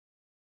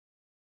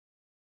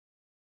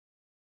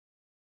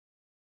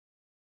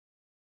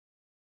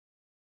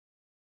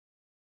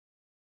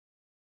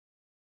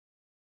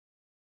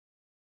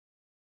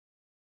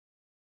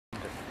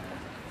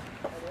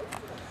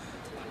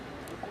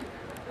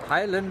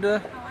Hi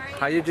Linda.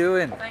 How are you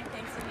doing? Fine,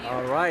 thanks, and you?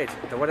 All right.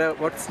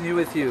 What's new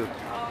with you?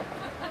 Oh.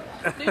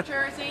 New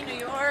Jersey, New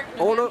York,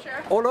 New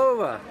Hampshire. All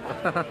over.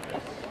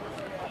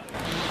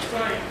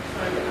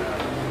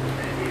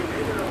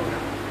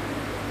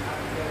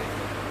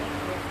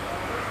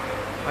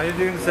 How are you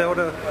doing,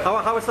 Zelda?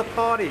 How was the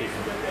party?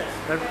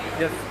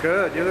 Yes,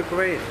 good. You look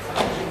great.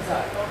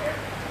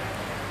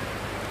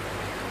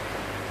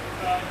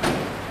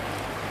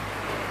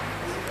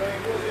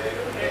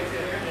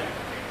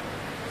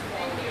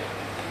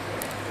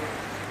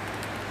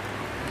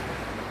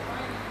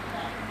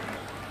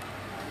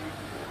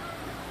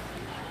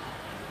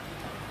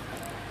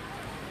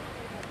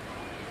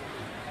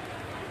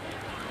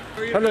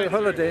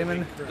 Hello,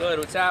 Daymond. Good.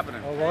 What's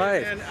happening? All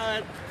right.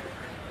 And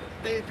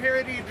they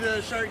parodied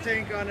the Shark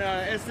Tank on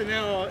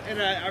SNL,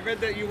 and I read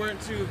that you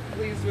weren't too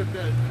pleased with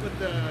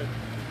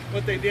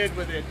what they did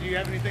with it. Do you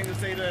have anything to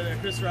say to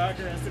Chris Rock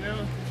or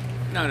SNL?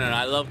 No.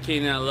 I love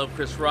Keenan. I love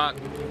Chris Rock.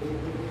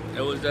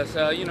 It was just,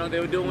 you know, they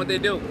were doing what they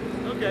do.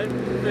 Okay.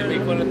 They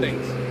make fun of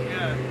things.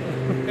 Yeah.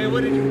 Hey,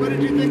 what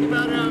did you think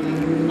about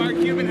Mark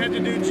Cuban had to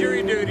do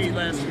jury duty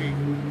last week?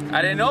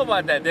 I didn't know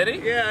about that, did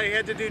he? Yeah, he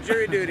had to do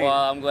jury duty.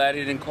 Well, I'm glad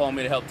he didn't call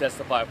me to help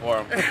testify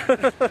for him.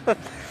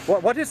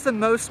 What is the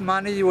most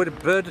money you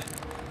would bid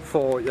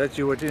for that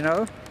you would, you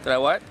know? Did I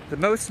what? The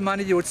most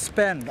money you would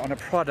spend on a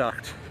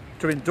product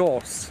to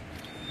endorse.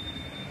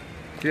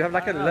 Do you have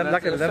like a limit?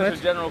 That's such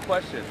a general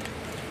question.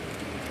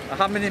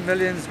 How many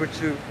millions would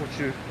you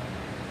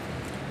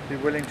be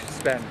willing to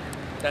spend?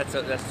 That's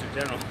too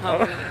general.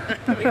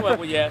 Think about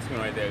what you asked me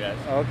right there, guys.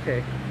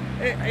 Okay.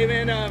 Hey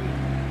man,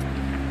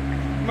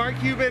 Mark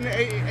Cuban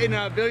in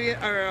a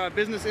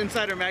Business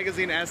Insider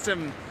magazine asked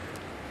him,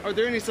 "Are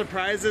there any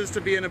surprises to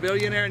being a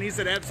billionaire?" And he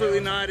said, "Absolutely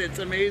not. It's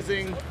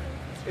amazing.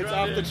 It's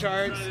off the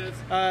charts."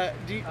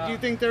 Do you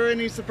think there are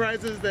any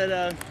surprises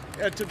that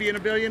to being a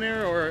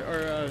billionaire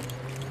or?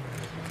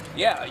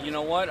 Yeah, you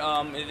know what?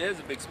 It is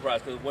a big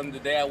surprise because the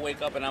day I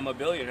wake up and I'm a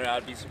billionaire,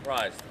 I'd be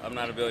surprised. I'm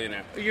not a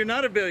billionaire. You're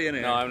not a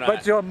billionaire. No, I'm not.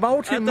 But you're a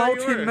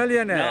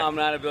multi-millionaire. No, I'm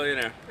not a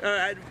billionaire.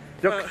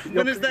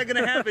 When is that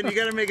going to happen? You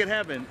got to make it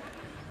happen.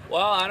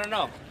 Well, I don't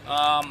know.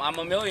 I'm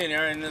a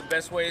millionaire, and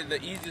the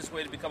easiest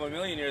way to become a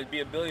millionaire is be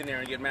a billionaire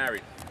and get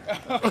married.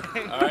 All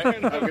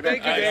right. Thank you,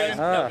 Dan.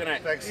 Good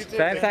night.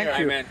 Thank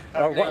you. Man.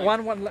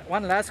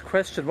 One last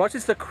question. What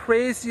is the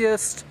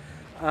craziest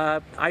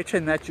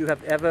item that you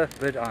have ever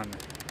bid on?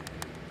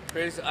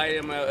 Craziest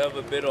item I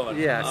ever bid on?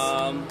 Yes.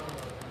 I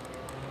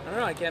don't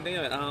know. I can't think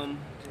of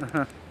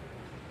it.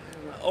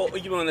 Oh,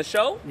 you mean on the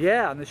show?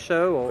 Yeah, on the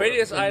show. Or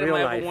craziest item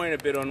I life. ever wanted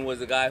to bid on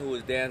was a guy who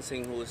was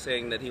dancing, who was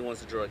saying that he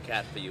wants to draw a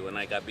cat for you, and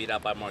I got beat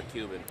out by Mark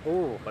Cuban.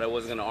 Ooh. But I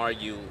wasn't going to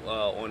argue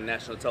on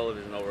national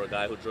television over a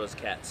guy who draws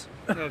cats.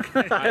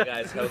 Okay. All right,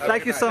 guys.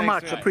 Thank you so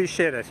much. man.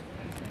 Appreciate it.